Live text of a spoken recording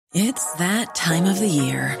It's that time of the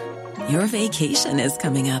year. Your vacation is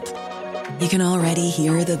coming up. You can already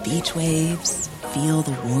hear the beach waves, feel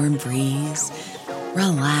the warm breeze,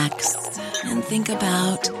 relax, and think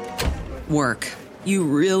about work. You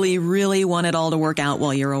really, really want it all to work out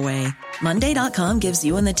while you're away. Monday.com gives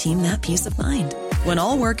you and the team that peace of mind. When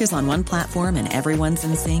all work is on one platform and everyone's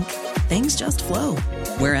in sync, things just flow.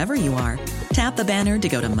 Wherever you are, tap the banner to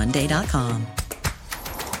go to Monday.com.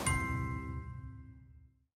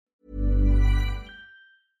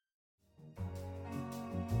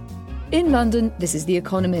 In London, this is The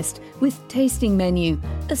Economist, with Tasting Menu,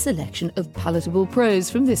 a selection of palatable prose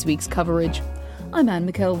from this week's coverage. I'm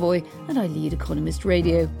Anne McElvoy, and I lead Economist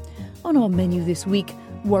Radio. On our menu this week,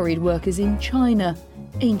 worried workers in China,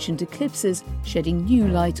 ancient eclipses shedding new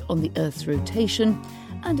light on the Earth's rotation,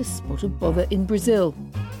 and a spot of bother in Brazil.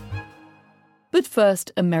 But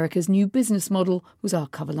first, America's new business model was our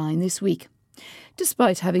cover line this week.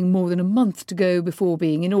 Despite having more than a month to go before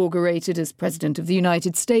being inaugurated as President of the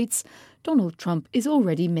United States, Donald Trump is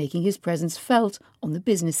already making his presence felt on the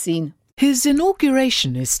business scene. His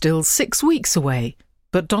inauguration is still 6 weeks away,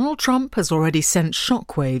 but Donald Trump has already sent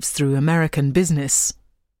shockwaves through American business.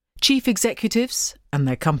 Chief executives and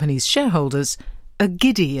their companies' shareholders are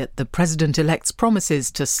giddy at the president-elect's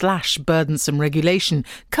promises to slash burdensome regulation,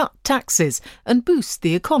 cut taxes and boost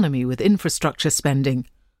the economy with infrastructure spending.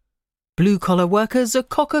 Blue-collar workers are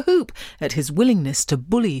cock-a-hoop at his willingness to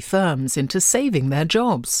bully firms into saving their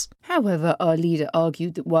jobs. However, our leader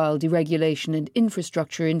argued that while deregulation and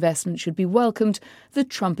infrastructure investment should be welcomed, the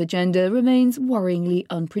Trump agenda remains worryingly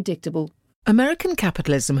unpredictable. American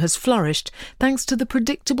capitalism has flourished thanks to the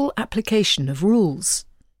predictable application of rules.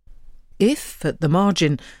 If, at the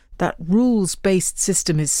margin, that rules-based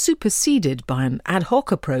system is superseded by an ad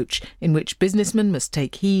hoc approach in which businessmen must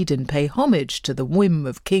take heed and pay homage to the whim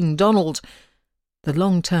of King Donald, the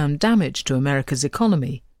long-term damage to America's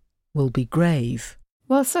economy will be grave.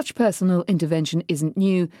 While such personal intervention isn't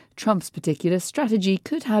new, Trump's particular strategy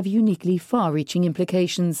could have uniquely far-reaching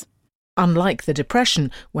implications. Unlike the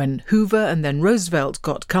Depression, when Hoover and then Roosevelt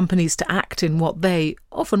got companies to act in what they,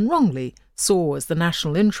 often wrongly, saw as the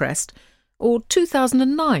national interest, or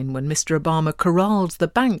 2009 when Mr. Obama corralled the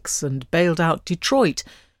banks and bailed out Detroit,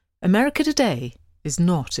 America today is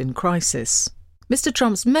not in crisis. Mr.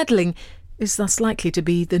 Trump's meddling is thus likely to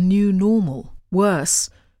be the new normal. Worse,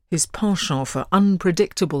 his penchant for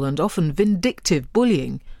unpredictable and often vindictive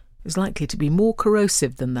bullying is likely to be more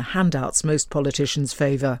corrosive than the handouts most politicians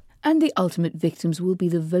favour. And the ultimate victims will be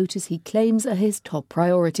the voters he claims are his top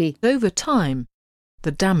priority. Over time,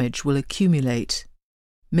 the damage will accumulate.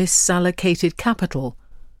 Misallocated capital,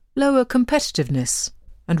 lower competitiveness,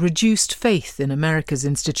 and reduced faith in America's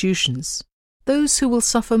institutions. Those who will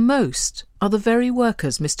suffer most are the very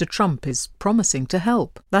workers Mr. Trump is promising to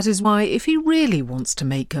help. That is why, if he really wants to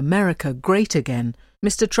make America great again,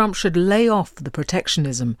 Mr. Trump should lay off the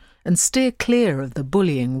protectionism and steer clear of the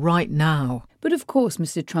bullying right now. But of course,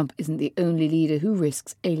 Mr. Trump isn't the only leader who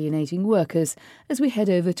risks alienating workers, as we head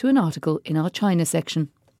over to an article in our China section.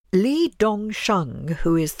 Li Dongsheng,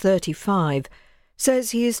 who is 35,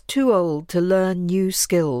 says he is too old to learn new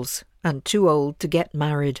skills and too old to get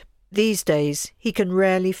married. These days, he can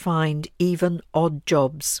rarely find even odd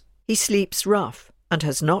jobs. He sleeps rough and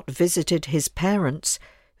has not visited his parents,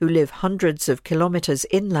 who live hundreds of kilometres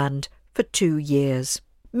inland, for 2 years.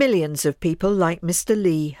 Millions of people like Mr.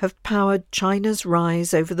 Li have powered China's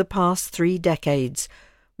rise over the past 3 decades,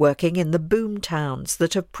 working in the boom towns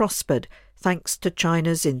that have prospered thanks to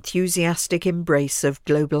China's enthusiastic embrace of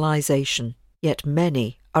globalization. Yet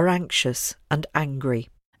many are anxious and angry.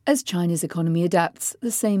 As China's economy adapts, the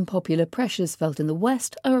same popular pressures felt in the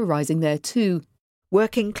West are arising there too.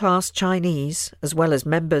 Working-class Chinese, as well as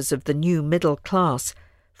members of the new middle class,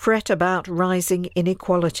 fret about rising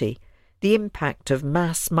inequality, the impact of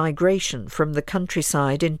mass migration from the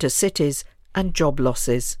countryside into cities, and job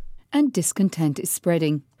losses. And discontent is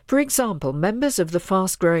spreading. For example, members of the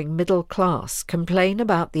fast-growing middle class complain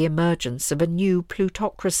about the emergence of a new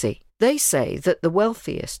plutocracy. They say that the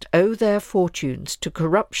wealthiest owe their fortunes to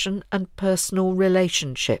corruption and personal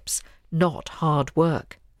relationships, not hard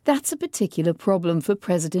work. That's a particular problem for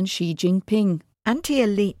President Xi Jinping.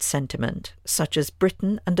 Anti-elite sentiment, such as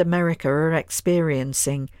Britain and America are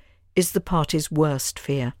experiencing, is the party's worst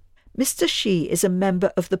fear. Mr. Xi is a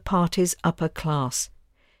member of the party's upper class.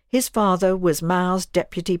 His father was Mao's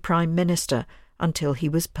deputy prime minister until he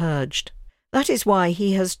was purged. That is why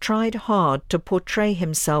he has tried hard to portray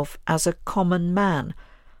himself as a common man,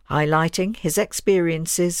 highlighting his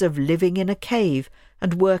experiences of living in a cave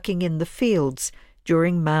and working in the fields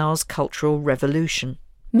during Mao's Cultural Revolution.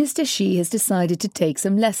 Mr. Xi has decided to take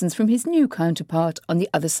some lessons from his new counterpart on the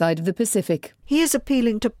other side of the Pacific. He is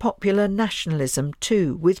appealing to popular nationalism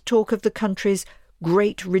too, with talk of the country's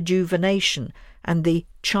great rejuvenation and the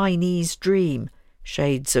Chinese dream,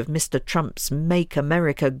 shades of Mr. Trump's Make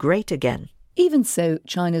America Great Again. Even so,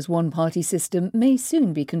 China's one-party system may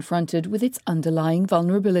soon be confronted with its underlying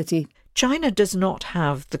vulnerability. China does not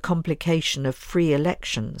have the complication of free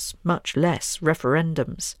elections, much less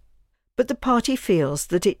referendums. But the party feels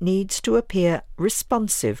that it needs to appear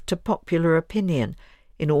responsive to popular opinion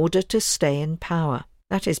in order to stay in power.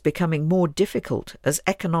 That is becoming more difficult as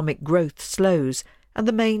economic growth slows and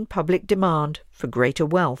the main public demand for greater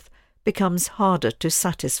wealth becomes harder to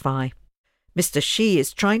satisfy. Mr. Xi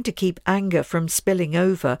is trying to keep anger from spilling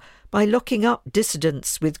over by locking up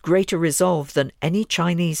dissidents with greater resolve than any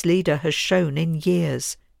Chinese leader has shown in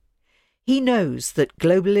years. He knows that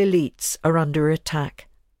global elites are under attack.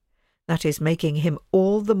 That is making him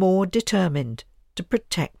all the more determined to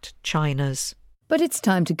protect China's. But it's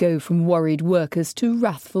time to go from worried workers to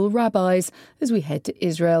wrathful rabbis as we head to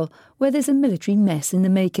Israel, where there's a military mess in the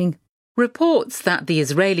making. Reports that the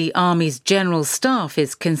Israeli Army's General Staff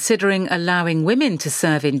is considering allowing women to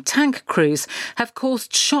serve in tank crews have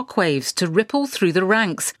caused shockwaves to ripple through the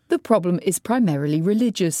ranks. The problem is primarily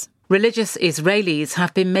religious. Religious Israelis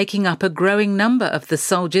have been making up a growing number of the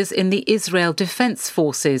soldiers in the Israel Defense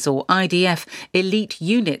Forces, or IDF, elite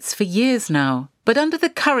units for years now. But under the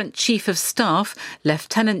current Chief of Staff,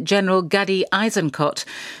 Lieutenant General Gadi Eisenkot,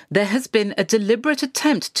 there has been a deliberate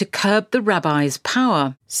attempt to curb the rabbis'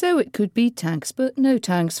 power. So it could be tanks but no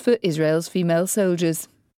tanks for Israel's female soldiers.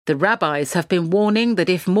 The rabbis have been warning that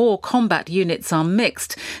if more combat units are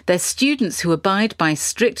mixed, their students who abide by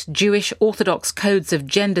strict Jewish Orthodox codes of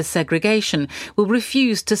gender segregation will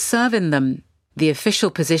refuse to serve in them. The official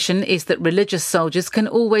position is that religious soldiers can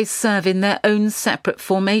always serve in their own separate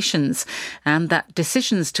formations, and that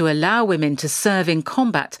decisions to allow women to serve in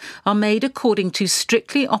combat are made according to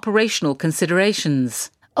strictly operational considerations.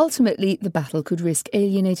 Ultimately, the battle could risk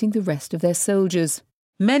alienating the rest of their soldiers.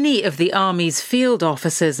 Many of the Army's field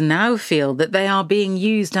officers now feel that they are being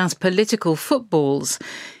used as political footballs.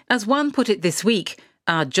 As one put it this week,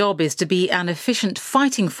 "Our job is to be an efficient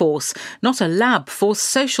fighting force, not a lab for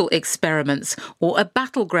social experiments or a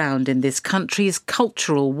battleground in this country's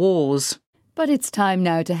cultural wars." But it's time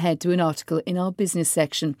now to head to an article in our business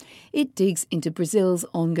section. It digs into Brazil's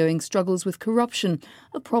ongoing struggles with corruption,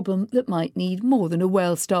 a problem that might need more than a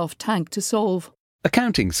well-staffed tank to solve.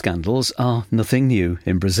 Accounting scandals are nothing new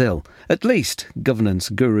in Brazil. At least, governance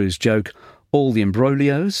gurus joke all the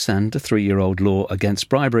imbroglios and a 3-year-old law against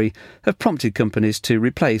bribery have prompted companies to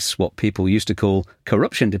replace what people used to call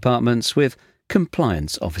corruption departments with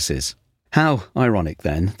compliance offices. How ironic,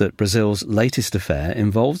 then, that Brazil's latest affair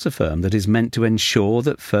involves a firm that is meant to ensure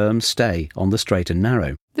that firms stay on the straight and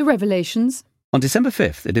narrow. The revelations. On December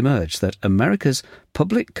 5th, it emerged that America's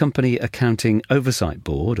Public Company Accounting Oversight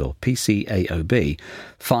Board, or PCAOB,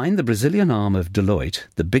 fined the Brazilian arm of Deloitte,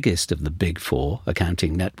 the biggest of the Big Four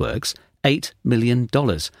accounting networks, $8 million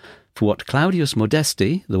for what Claudius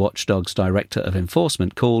Modesti, the watchdog's director of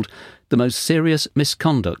enforcement, called the most serious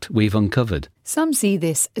misconduct we've uncovered. Some see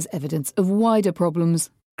this as evidence of wider problems.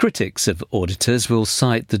 Critics of auditors will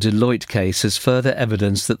cite the Deloitte case as further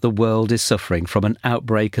evidence that the world is suffering from an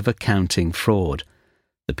outbreak of accounting fraud.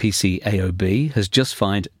 The PCAOB has just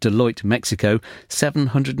fined Deloitte Mexico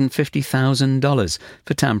 $750,000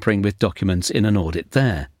 for tampering with documents in an audit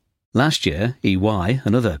there. Last year, EY,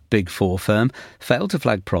 another Big Four firm, failed to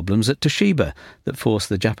flag problems at Toshiba that forced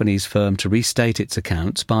the Japanese firm to restate its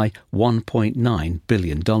accounts by $1.9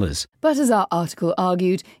 billion. But as our article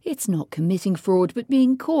argued, it's not committing fraud but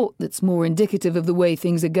being caught that's more indicative of the way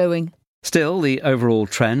things are going. Still, the overall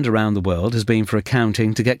trend around the world has been for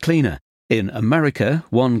accounting to get cleaner. In America,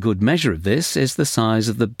 one good measure of this is the size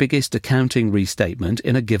of the biggest accounting restatement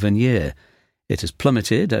in a given year. It has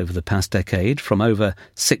plummeted over the past decade from over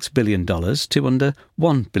 $6 billion to under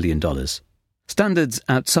 $1 billion. Standards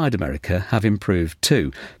outside America have improved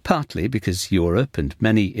too, partly because Europe and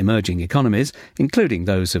many emerging economies, including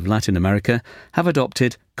those of Latin America, have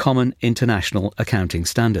adopted common international accounting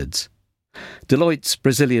standards. Deloitte's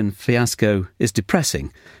Brazilian fiasco is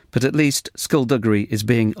depressing, but at least skullduggery is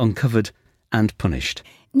being uncovered and punished.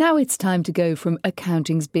 Now it's time to go from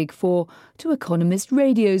accounting's Big Four to Economist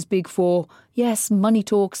Radio's Big Four. Yes, Money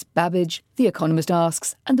Talks, Babbage, The Economist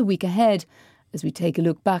Asks, and the week ahead, as we take a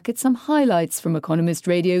look back at some highlights from Economist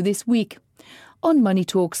Radio this week. On Money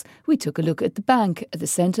Talks, we took a look at the bank at the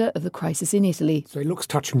centre of the crisis in Italy. So it looks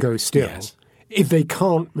touch and go still. Yes. If they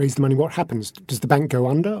can't raise the money, what happens? Does the bank go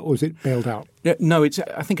under, or is it bailed out? No, I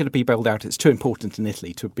think it'll be bailed out. It's too important in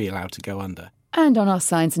Italy to be allowed to go under. And on our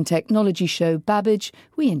science and technology show, Babbage,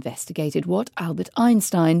 we investigated what Albert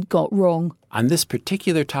Einstein got wrong. On this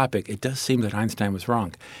particular topic, it does seem that Einstein was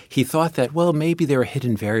wrong. He thought that, well, maybe there are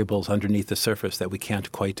hidden variables underneath the surface that we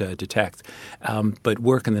can't quite detect. But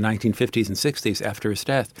work in the 1950s and 60s after his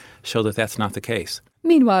death showed that that's not the case.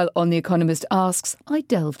 Meanwhile, on The Economist Asks, I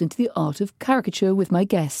delved into the art of caricature with my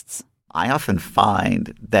guests. I often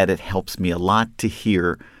find that it helps me a lot to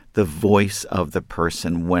hear the voice of the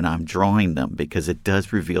person when I'm drawing them, because it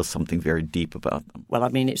does reveal something very deep about them. Well, I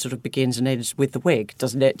mean, it sort of begins and ends with the wig,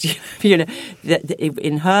 doesn't it?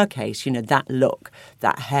 In her case, that look,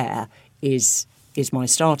 that hair is my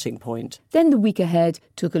starting point. Then the week ahead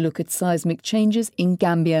took a look at seismic changes in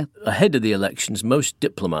Gambia. Ahead of the elections, most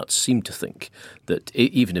diplomats seem to think that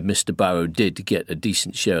even if Mr Barrow did get a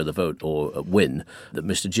decent share of the vote or win, that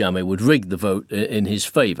Mr Jammeh would rig the vote in his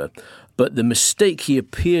favour. But the mistake he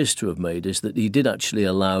appears to have made is that he did actually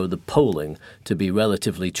allow the polling to be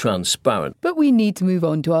relatively transparent. But we need to move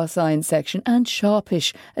on to our science section, and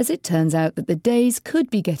sharpish, as it turns out that the days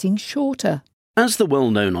could be getting shorter. As the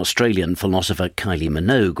well-known Australian philosopher Kylie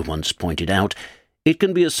Minogue once pointed out, it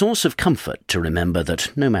can be a source of comfort to remember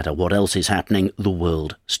that no matter what else is happening, the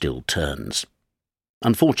world still turns.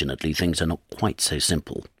 Unfortunately, things are not quite so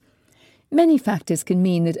simple. Many factors can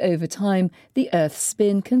mean that over time, the Earth's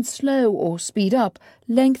spin can slow or speed up,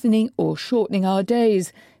 lengthening or shortening our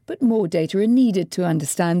days. But more data are needed to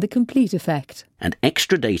understand the complete effect. And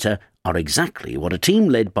extra data are exactly what a team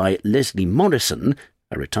led by Leslie Morrison,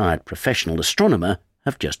 a retired professional astronomer,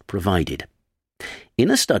 have just provided. In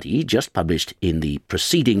a study just published in the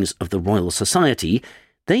Proceedings of the Royal Society,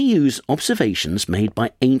 they use observations made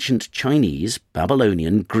by ancient Chinese,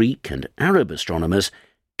 Babylonian, Greek and Arab astronomers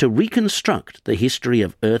to reconstruct the history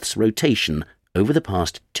of Earth's rotation over the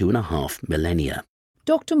past 2.5 millennia.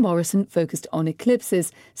 Dr. Morrison focused on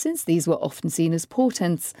eclipses, since these were often seen as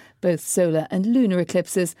portents. Both solar and lunar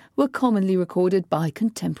eclipses were commonly recorded by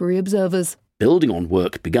contemporary observers. Building on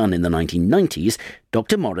work begun in the 1990s,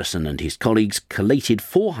 Dr. Morrison and his colleagues collated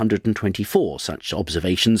 424 such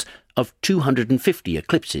observations of 250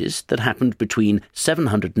 eclipses that happened between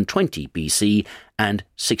 720 BC and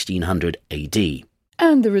 1600 AD.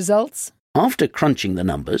 And the results? After crunching the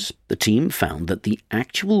numbers, the team found that the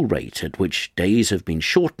actual rate at which days have been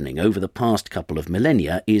shortening over the past couple of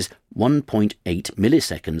millennia is 1.8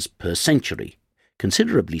 milliseconds per century,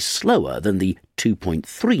 considerably slower than the 2.3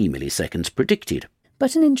 milliseconds predicted.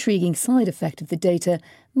 But an intriguing side effect of the data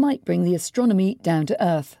might bring the astronomy down to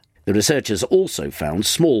earth. The researchers also found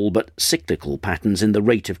small but cyclical patterns in the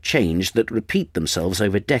rate of change that repeat themselves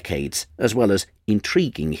over decades, as well as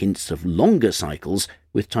intriguing hints of longer cycles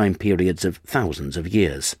with time periods of thousands of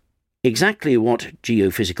years. Exactly what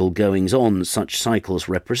geophysical goings-on such cycles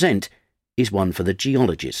represent is one for the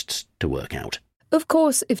geologists to work out. Of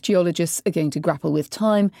course, if geologists are going to grapple with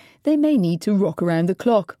time, they may need to rock around the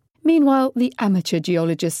clock. Meanwhile, the amateur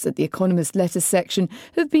geologists at the Economist Letters section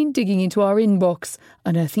have been digging into our inbox,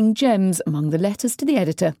 unearthing gems among the letters to the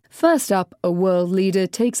editor. First up, a world leader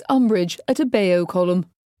takes umbrage at a Bayo column.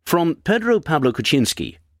 From Pedro Pablo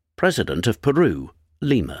Kuczynski, president of Peru,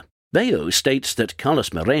 Lima. Bayo states that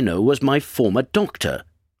Carlos Moreno was my former doctor.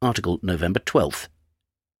 Article November 12th.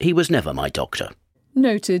 He was never my doctor.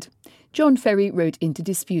 Noted. John Ferry wrote in to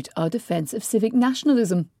dispute our defence of civic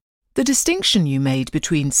nationalism. The distinction you made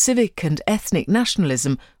between civic and ethnic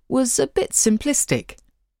nationalism was a bit simplistic.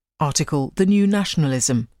 Article The New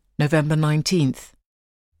Nationalism, November 19th.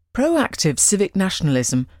 Proactive civic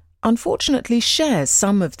nationalism unfortunately shares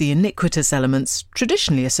some of the iniquitous elements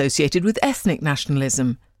traditionally associated with ethnic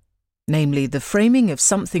nationalism, namely the framing of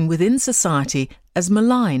something within society as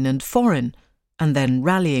malign and foreign, and then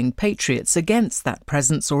rallying patriots against that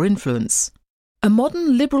presence or influence. A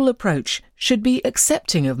modern liberal approach should be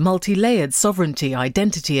accepting of multi-layered sovereignty,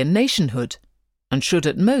 identity and nationhood, and should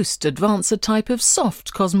at most advance a type of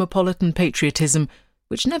soft cosmopolitan patriotism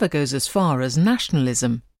which never goes as far as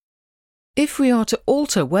nationalism. If we are to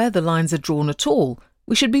alter where the lines are drawn at all,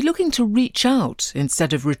 we should be looking to reach out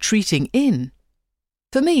instead of retreating in.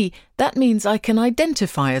 For me, that means I can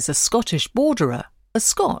identify as a Scottish borderer, a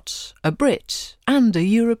Scot, a Brit and a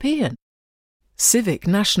European. Civic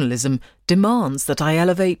nationalism demands that I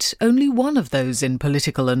elevate only one of those in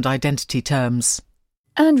political and identity terms.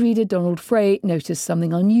 And reader Donald Frey noticed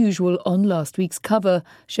something unusual on last week's cover,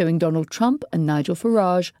 showing Donald Trump and Nigel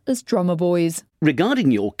Farage as drummer boys. Regarding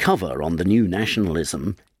your cover on The New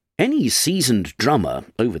Nationalism, Any seasoned drummer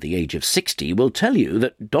over the age of 60 will tell you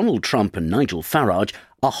that Donald Trump and Nigel Farage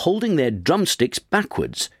are holding their drumsticks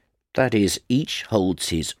backwards. That is, each holds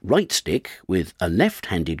his right stick with a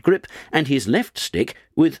left-handed grip and his left stick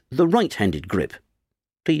with the right-handed grip.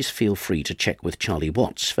 Please feel free to check with Charlie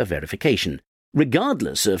Watts for verification.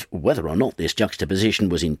 Regardless of whether or not this juxtaposition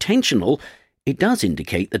was intentional, it does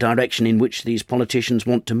indicate the direction in which these politicians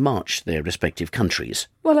want to march their respective countries.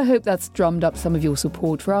 Well, I hope that's drummed up some of your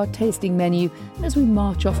support for our tasting menu. As we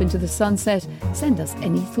march off into the sunset, send us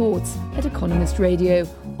any thoughts at Economist Radio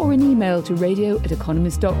or an email to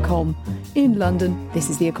radio@economist.com. In London,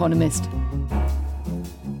 this is The Economist.